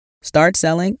Start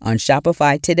selling on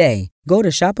Shopify today. Go to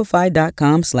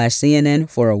shopify.com/CNN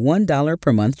for a $1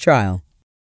 per month trial.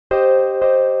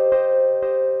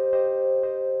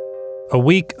 A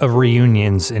week of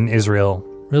reunions in Israel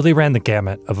really ran the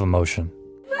gamut of emotion.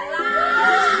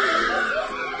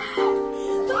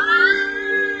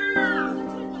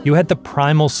 You had the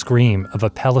primal scream of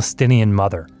a Palestinian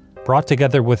mother, brought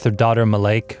together with her daughter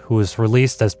Malek, who was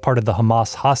released as part of the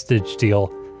Hamas hostage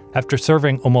deal after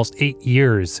serving almost 8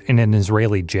 years in an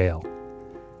Israeli jail.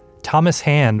 Thomas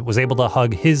Hand was able to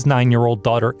hug his 9-year-old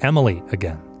daughter Emily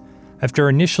again. After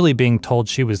initially being told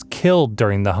she was killed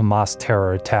during the Hamas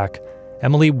terror attack,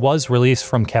 Emily was released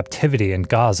from captivity in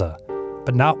Gaza,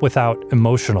 but not without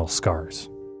emotional scars.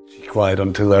 She cried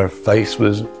until her face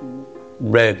was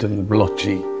red and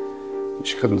blotchy.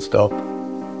 She couldn't stop.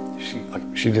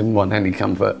 She didn't want any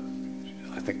comfort.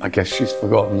 I guess she's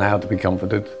forgotten how to be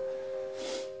comforted.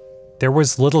 There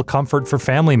was little comfort for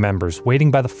family members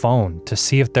waiting by the phone to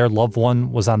see if their loved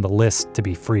one was on the list to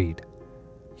be freed.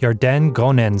 Yarden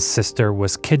Gonen's sister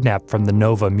was kidnapped from the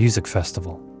Nova Music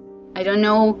Festival. I don't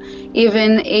know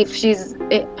even if she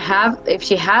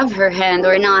have her hand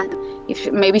or not.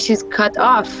 Maybe she's cut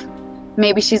off.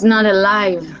 Maybe she's not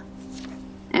alive.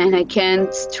 And I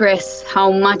can't stress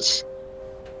how much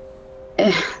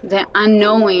the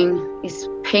unknowing is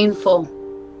painful,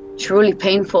 truly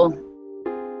painful.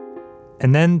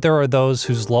 And then there are those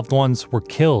whose loved ones were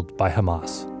killed by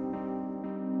Hamas.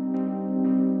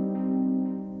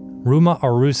 Ruma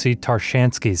Arusi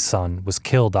Tarshansky's son was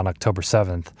killed on October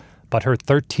 7th, but her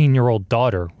 13-year-old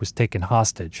daughter was taken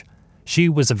hostage. She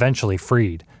was eventually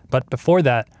freed, but before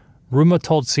that, Ruma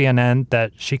told CNN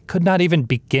that she could not even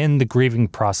begin the grieving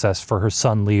process for her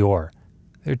son Lior.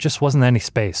 There just wasn't any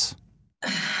space.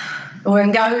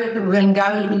 When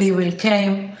Galilee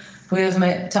came, we have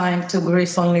made time to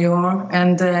grieve on Lior,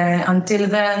 and until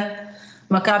then,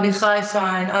 Maccabi Haifa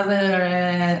and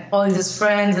other all his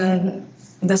friends and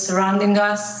the surrounding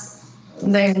us,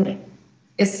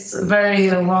 it's very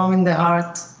warm in the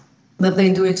heart that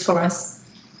they do it for us.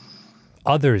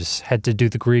 Others had to do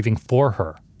the grieving for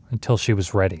her until she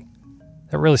was ready.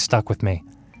 That really stuck with me.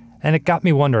 And it got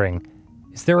me wondering,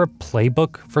 is there a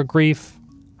playbook for grief?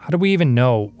 How do we even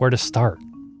know where to start?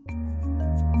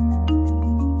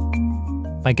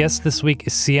 My guest this week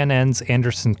is CNN's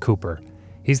Anderson Cooper.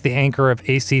 He's the anchor of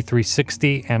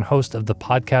AC360 and host of the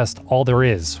podcast All There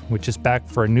Is, which is back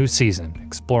for a new season,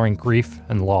 exploring grief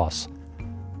and loss.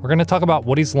 We're going to talk about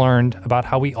what he's learned about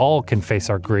how we all can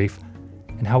face our grief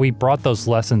and how he brought those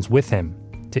lessons with him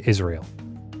to Israel.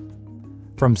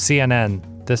 From CNN,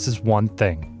 this is One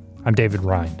Thing. I'm David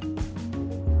Rind.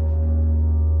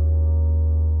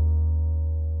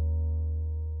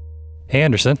 Hey,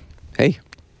 Anderson. Hey.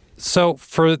 So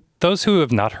for those who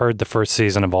have not heard the first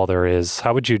season of All There Is,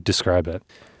 how would you describe it?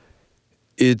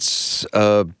 It's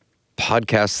a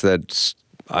podcast that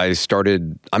I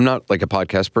started. I'm not like a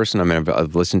podcast person. I mean,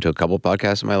 I've listened to a couple of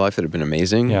podcasts in my life that have been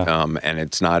amazing. Yeah. And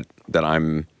it's not that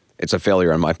it's a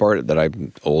failure on my part that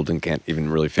I'm old and can't even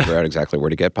really figure out exactly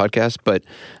where to get podcasts. But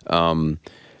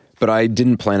I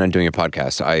didn't plan on doing a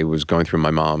podcast. I was going through my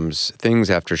mom's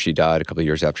things after she died, a couple of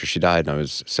years after she died, and I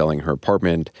was selling her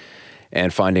apartment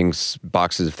and finding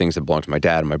boxes of things that belonged to my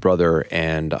dad and my brother.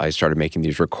 And I started making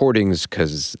these recordings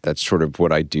because that's sort of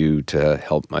what I do to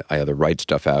help. I either write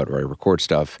stuff out or I record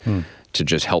stuff to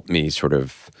just help me sort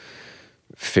of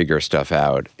figure stuff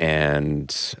out.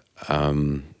 And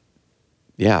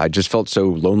I just felt so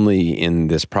lonely in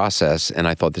this process. And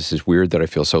I thought, this is weird that I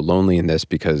feel so lonely in this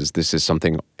because this is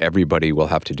something everybody will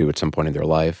have to do at some point in their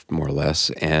life, more or less.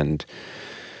 And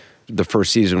the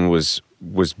first season was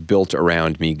built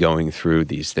around me going through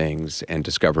these things and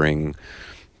discovering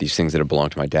these things that had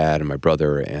belonged to my dad and my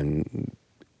brother, and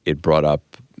it brought up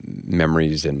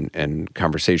memories and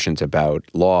conversations about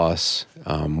loss,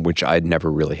 which I'd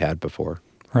never really had before.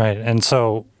 Right. And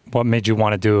so what made you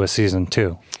want to do a season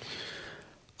 2?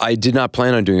 I did not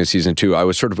plan on doing a season 2. I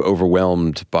was sort of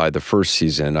overwhelmed by the first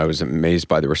season. I was amazed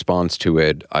by the response to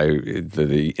it.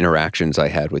 The interactions I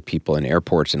had with people in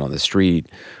airports and on the street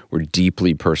were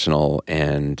deeply personal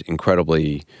and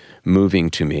incredibly moving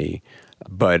to me.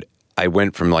 But I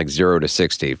went from like 0 to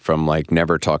 60, from like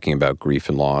never talking about grief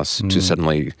and loss to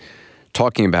suddenly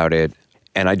talking about it.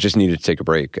 And I just needed to take a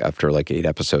break after like 8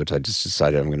 episodes. I just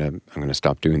decided I'm gonna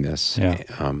stop doing this. Yeah.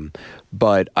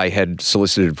 But I had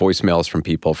solicited voicemails from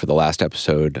people for the last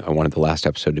episode. I wanted the last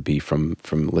episode to be from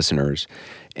listeners,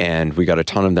 and we got a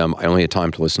ton of them. I only had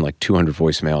time to listen to like 200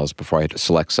 voicemails before I had to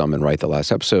select some and write the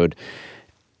last episode.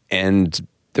 And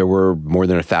There were more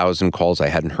than 1,000 calls I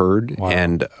hadn't heard. Wow.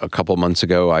 And a couple months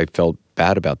ago, I felt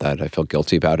bad about that. I felt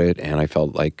guilty about it. And I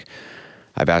felt like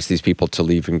I've asked these people to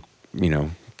leave,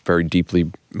 very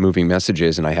deeply moving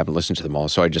messages, and I haven't listened to them all.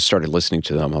 So I just started listening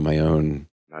to them on my own.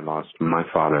 I lost my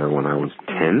father when I was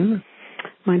 10.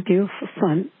 My beautiful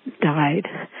son died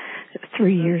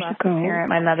 3 years ago.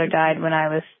 My mother died when I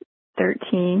was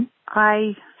 13.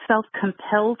 I felt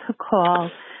compelled to call.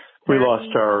 We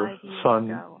lost our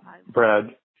son,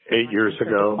 Brad, 8 years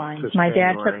ago. My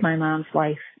dad took my mom's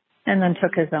life and then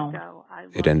took his own.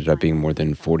 It ended up being more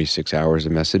than 46 hours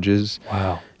of messages.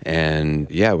 Wow. And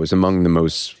it was among the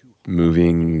most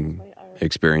moving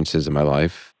experiences of my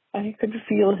life. I could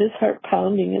feel his heart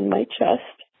pounding in my chest.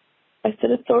 I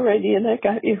said, it's all righty, and I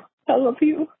got you. I love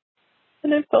you.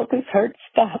 And I felt his heart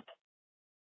stop.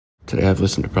 Today I've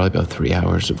listened to probably about 3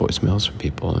 hours of voicemails from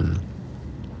people, and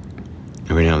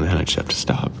every now and then I just have to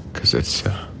stop because it's...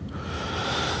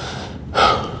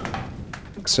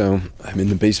 So I'm in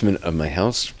the basement of my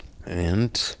house,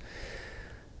 and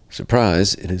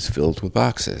surprise, it is filled with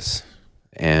boxes.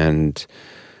 And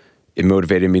it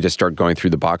motivated me to start going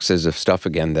through the boxes of stuff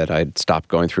again that I'd stopped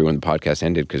going through when the podcast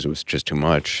ended because it was just too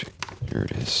much. Here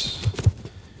it is.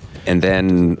 And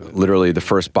then literally the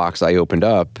first box I opened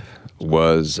up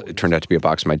it turned out to be a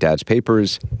box of my dad's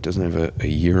papers. It doesn't have a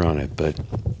year on it,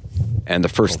 and the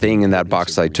first thing in that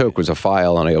box I took was a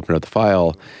file, and I opened up the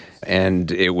file,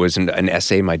 and it was an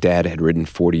essay my dad had written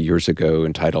 40 years ago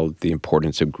entitled The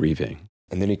Importance of Grieving.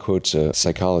 And then he quotes a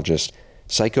psychologist.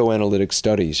 Psychoanalytic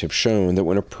studies have shown that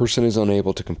when a person is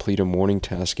unable to complete a morning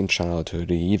task in childhood,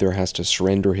 he either has to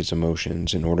surrender his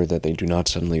emotions in order that they do not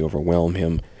suddenly overwhelm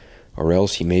him, or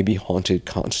else he may be haunted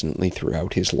constantly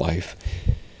throughout his life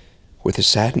with a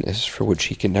sadness for which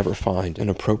he can never find an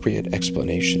appropriate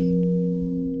explanation.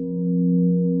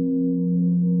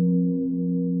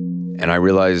 And I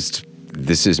realized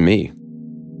this is me.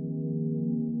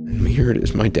 And here it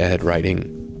is, my dad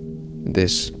writing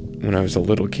this when I was a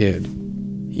little kid.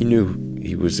 He knew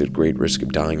he was at great risk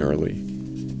of dying early.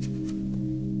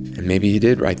 And maybe he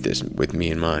did write this with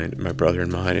me in mind, my brother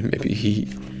in mind, and maybe he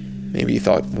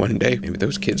thought one day, maybe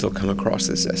those kids will come across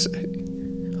this essay.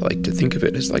 I like to think of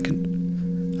it as like a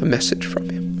message from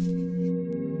him.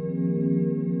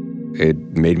 It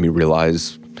made me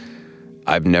realize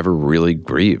I've never really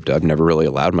grieved. I've never really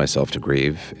allowed myself to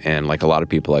grieve. And like a lot of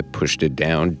people, I pushed it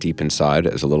down deep inside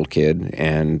as a little kid.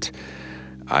 And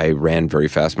I ran very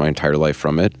fast my entire life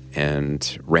from it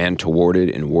and ran toward it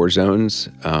in war zones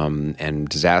and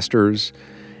disasters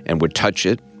and would touch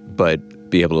it,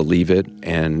 but be able to leave it.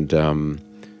 And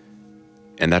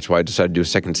that's why I decided to do a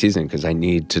second season, because I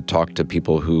need to talk to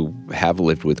people who have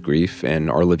lived with grief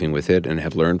and are living with it and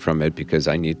have learned from it, because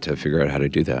I need to figure out how to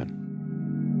do that.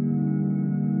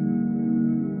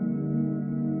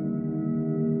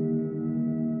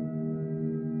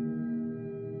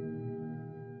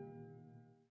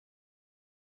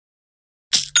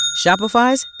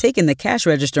 Shopify's taken the cash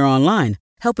register online,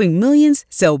 helping millions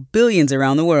sell billions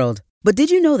around the world. But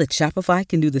did you know that Shopify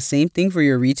can do the same thing for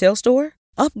your retail store?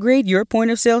 Upgrade your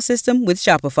point-of-sale system with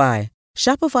Shopify.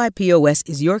 Shopify POS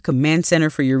is your command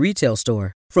center for your retail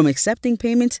store. From accepting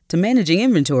payments to managing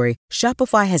inventory,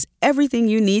 Shopify has everything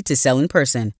you need to sell in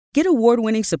person. Get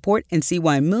award-winning support and see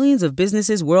why millions of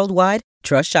businesses worldwide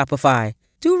trust Shopify.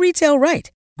 Do retail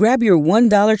right. Grab your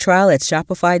 $1 trial at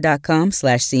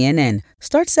shopify.com/CNN.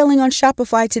 Start selling on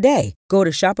Shopify today. Go to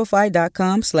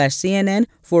shopify.com/CNN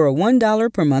for a $1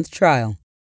 per month trial.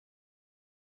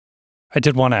 I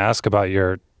did want to ask about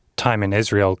your time in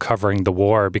Israel covering the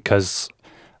war, because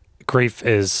grief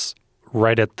is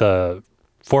right at the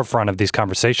forefront of these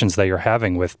conversations that you're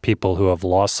having with people who have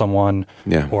lost someone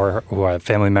or who have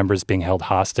family members being held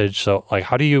hostage. So,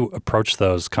 how do you approach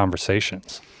those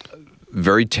conversations?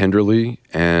 Very tenderly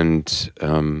and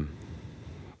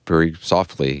very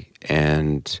softly.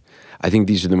 And I think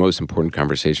these are the most important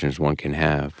conversations one can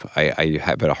have. I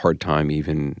have a hard time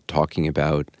even talking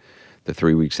about the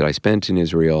 3 weeks that I spent in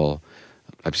Israel.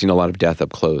 I've seen a lot of death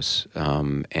up close.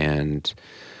 And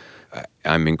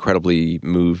I'm incredibly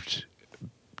moved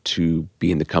to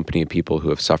be in the company of people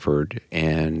who have suffered,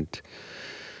 and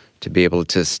to be able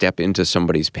to step into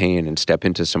somebody's pain and step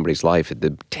into somebody's life at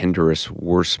the tenderest,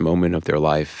 worst moment of their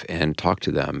life and talk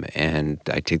to them. And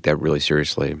I take that really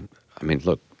seriously. I mean,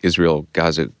 look, Israel,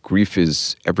 Gaza, grief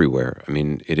is everywhere. I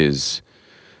mean, it is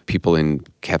people in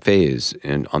cafes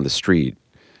and on the street,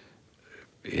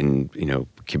 in,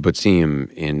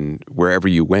 kibbutzim, in wherever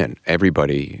you went,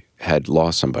 everybody had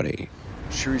lost somebody.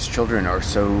 Shiri's children are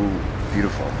so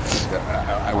beautiful.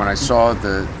 When I saw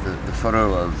the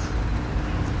photo of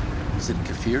is it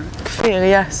Kafir? Kafir,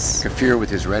 yes. Kafir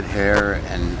with his red hair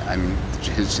and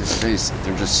his face,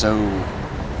 they're just so,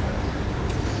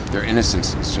 their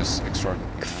innocence is just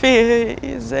extraordinary. Kafir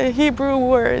is a Hebrew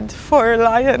word for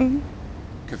lion.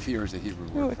 Kafir is a Hebrew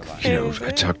word for lion. You know, I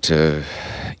talked to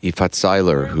Ifat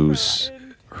Seiler, who's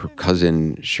her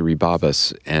cousin Shiri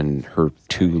Babas, and her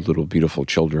 2 little beautiful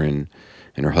children,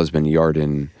 and her husband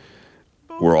Yarden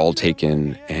were all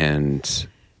taken, and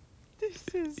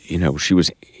you know, she was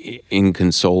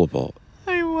inconsolable.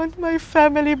 I want my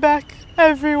family back.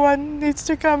 Everyone needs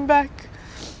to come back.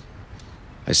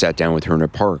 I sat down with her in a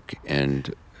park,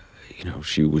 and you know,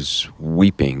 she was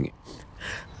weeping.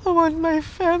 I want my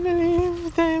family,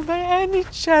 if they by any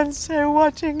chance are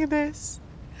watching this,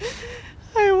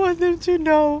 I want them to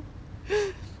know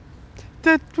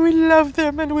that we love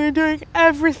them and we're doing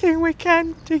everything we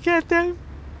can to get them.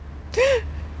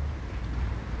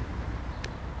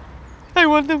 I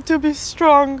want them to be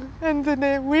strong, and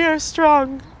then we are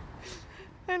strong.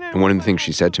 And one of the things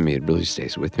she said to me, it really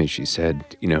stays with me, she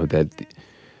said, you know, that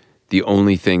the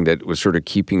only thing that was sort of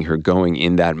keeping her going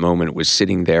in that moment was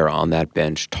sitting there on that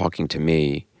bench talking to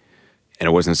me. And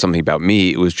it wasn't something about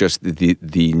me, it was just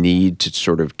the need to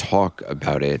sort of talk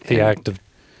about it. The act of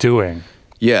doing.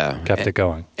 Yeah. Kept it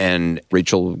going. And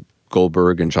Rachel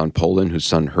Goldberg and John Polin, whose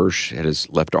son Hirsch had his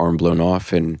left arm blown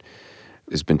off and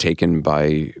has been taken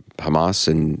by Hamas,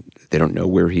 and they don't know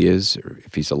where he is, or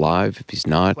if he's alive, if he's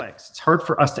not. It's hard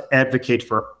for us to advocate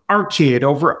for our kid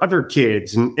over other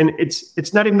kids. And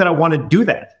it's not even that I want to do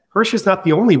that. Hirsch is not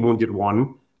the only wounded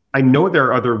one. I know there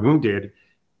are other wounded.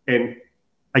 And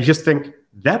I just think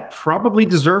that probably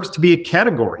deserves to be a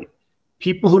category.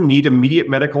 People who need immediate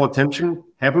medical attention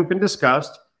haven't been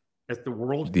discussed as the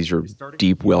world. These are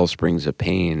deep well springs of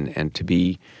pain, and to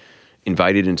be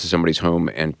invited into somebody's home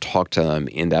and talk to them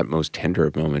in that most tender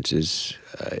of moments is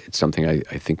it's something I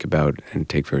think about and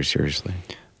take very seriously.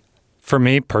 For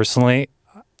me personally,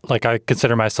 like I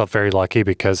consider myself very lucky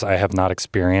because I have not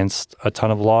experienced a ton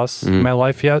of loss in my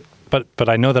life yet, but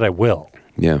I know that I will.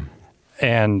 Yeah.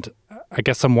 And I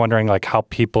guess I'm wondering like how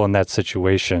people in that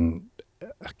situation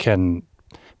can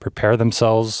prepare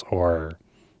themselves or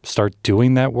start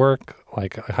doing that work.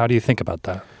 Like, how do you think about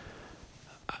that?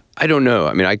 I don't know.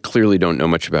 I mean, I clearly don't know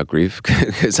much about grief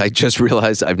because I just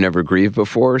realized I've never grieved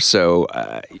before. So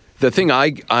the thing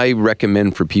I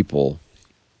recommend for people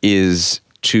is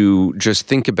to just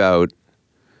think about,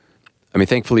 I mean,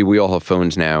 thankfully we all have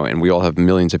phones now and we all have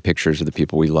millions of pictures of the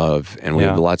people we love, and we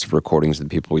have lots of recordings of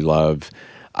the people we love.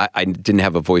 I didn't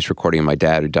have a voice recording of my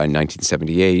dad, who died in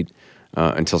 1978,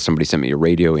 until somebody sent me a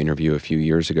radio interview a few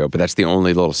years ago. But that's the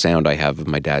only little sound I have of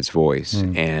my dad's voice.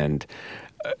 And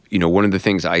you know, one of the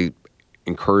things I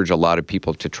encourage a lot of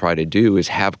people to try to do is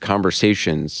have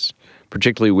conversations,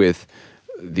 particularly with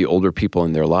the older people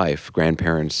in their life,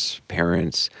 grandparents,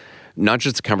 parents, not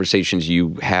just the conversations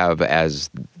you have as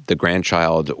the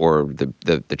grandchild or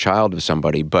the child of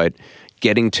somebody, but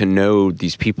getting to know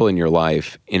these people in your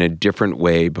life in a different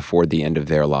way before the end of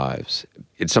their lives.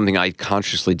 It's something I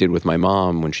consciously did with my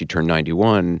mom when she turned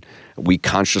 91. We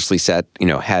consciously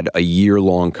had a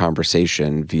year-long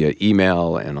conversation via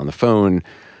email and on the phone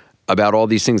about all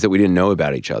these things that we didn't know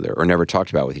about each other or never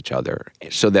talked about with each other.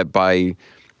 So that by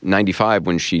 95,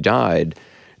 when she died,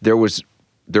 there was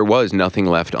nothing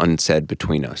left unsaid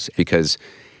between us, because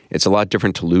it's a lot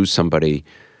different to lose somebody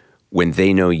when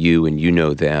they know you and you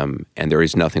know them and there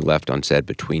is nothing left unsaid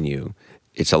between you.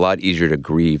 It's a lot easier to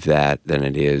grieve that than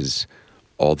it is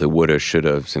all the woulda,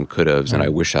 shouldas, and couldas, and I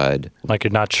wish I'd. Like you're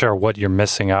not sure what you're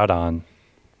missing out on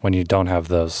when you don't have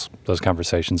those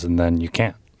conversations, and then you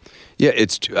can't. Yeah,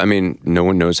 no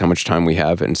one knows how much time we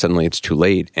have, and suddenly it's too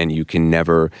late, and you can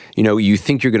never, you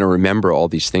think you're going to remember all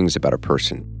these things about a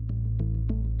person.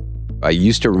 I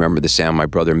used to remember the sound my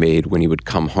brother made when he would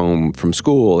come home from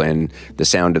school, and the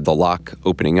sound of the lock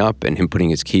opening up and him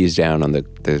putting his keys down on the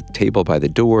table by the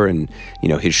door, and,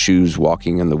 his shoes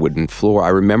walking on the wooden floor.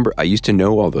 I used to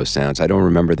know all those sounds. I don't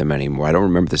remember them anymore. I don't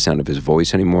remember the sound of his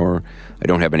voice anymore. I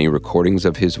don't have any recordings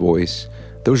of his voice.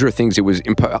 Those are things it was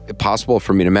impossible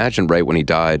for me to imagine right when he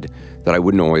died that I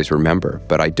wouldn't always remember,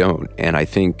 but I don't. And I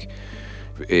think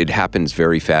it happens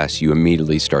very fast. You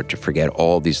immediately start to forget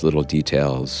all these little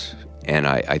details. And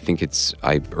I think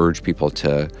I urge people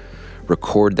to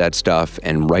record that stuff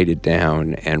and write it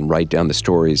down and write down the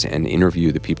stories and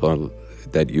interview the people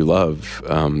that you love,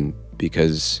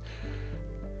 because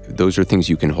those are things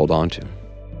you can hold on to.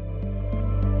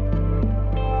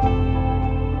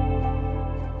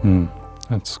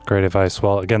 That's great advice.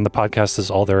 Well, again, the podcast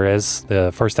is All There Is.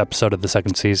 The first episode of the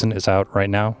second season is out right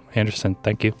now. Anderson,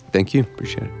 thank you. Thank you.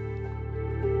 Appreciate it.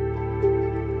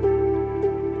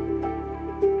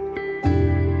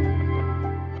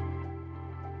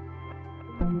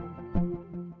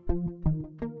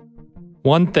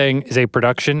 One Thing is a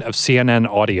production of CNN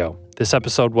Audio. This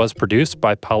episode was produced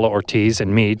by Paula Ortiz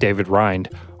and me, David Rind.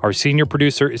 Our senior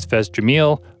producer is Fez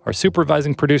Jamil. Our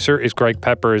supervising producer is Greg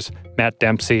Peppers. Matt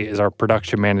Dempsey is our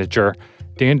production manager.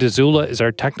 Dan DeZula is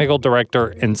our technical director,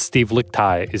 and Steve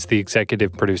Lichtai is the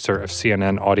executive producer of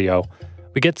CNN Audio.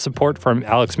 We get support from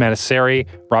Alex Manasseri,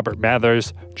 Robert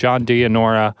Mathers, John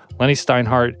Dianora, Lenny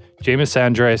Steinhardt, Jameis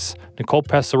Andres, Nicole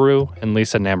Pesaru, and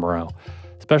Lisa Namaro.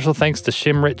 Special thanks to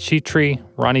Shimrit Chitri,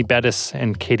 Ronnie Bettis,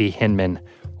 and Katie Hinman.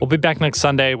 We'll be back next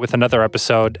Sunday with another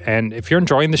episode, and if you're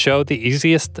enjoying the show, the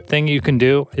easiest thing you can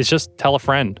do is just tell a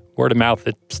friend. Word of mouth,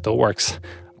 it still works.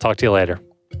 Talk to you later.